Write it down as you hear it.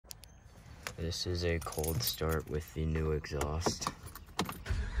This is a cold start with the new exhaust.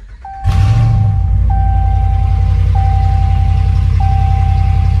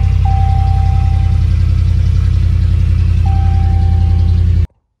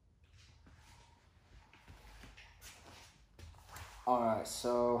 Alright,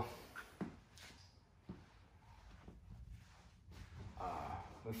 so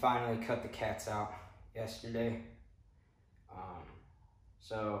we finally cut the cats out yesterday.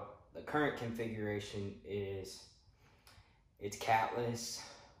 So the current configuration is it's catless,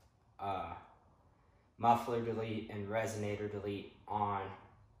 muffler delete and resonator delete on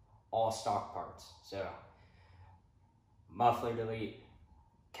all stock parts. So muffler delete,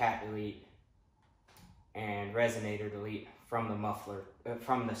 cat delete, and resonator delete from the muffler,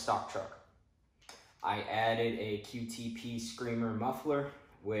 from the stock truck. I added a QTP Screamer muffler,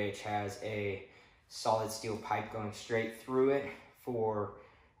 which has a solid steel pipe going straight through it for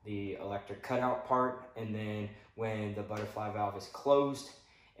the electric cutout part, and then when the butterfly valve is closed,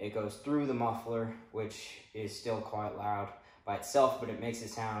 it goes through the muffler, which is still quite loud by itself, but it makes it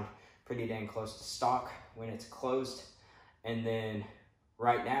sound pretty dang close to stock when it's closed. And then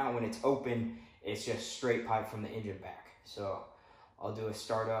right now when it's open, it's just straight pipe from the engine back. So I'll do a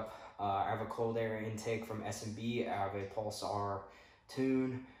startup. I have a cold air intake from S&B. I have a Pulsar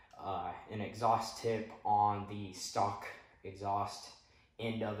tune, an exhaust tip on the stock exhaust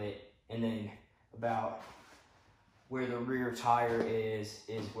end of it, and then about where the rear tire is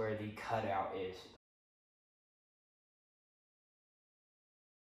where the cutout is.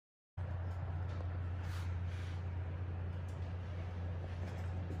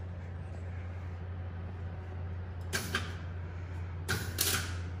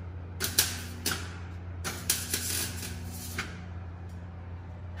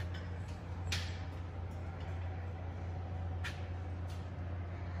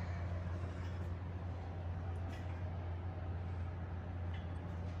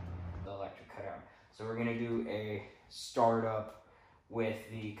 Electric cutout. So we're gonna do a startup with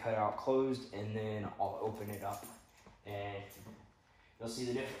the cutout closed, and then I'll open it up and you'll see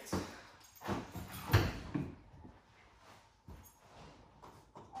the difference.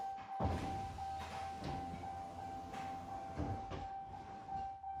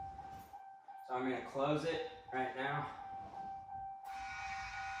 So I'm gonna close it right now.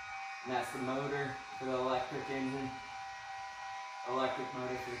 And that's the motor for the electric engine. Electric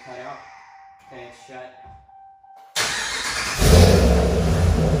motor for the cutout. Okay, it's shut.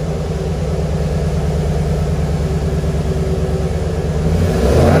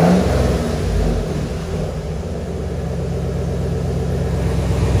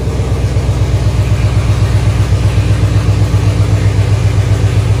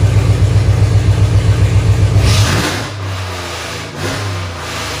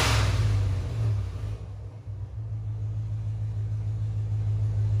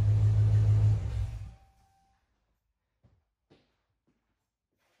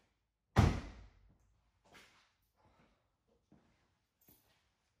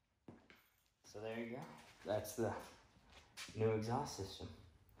 So there you go. That's the new exhaust system.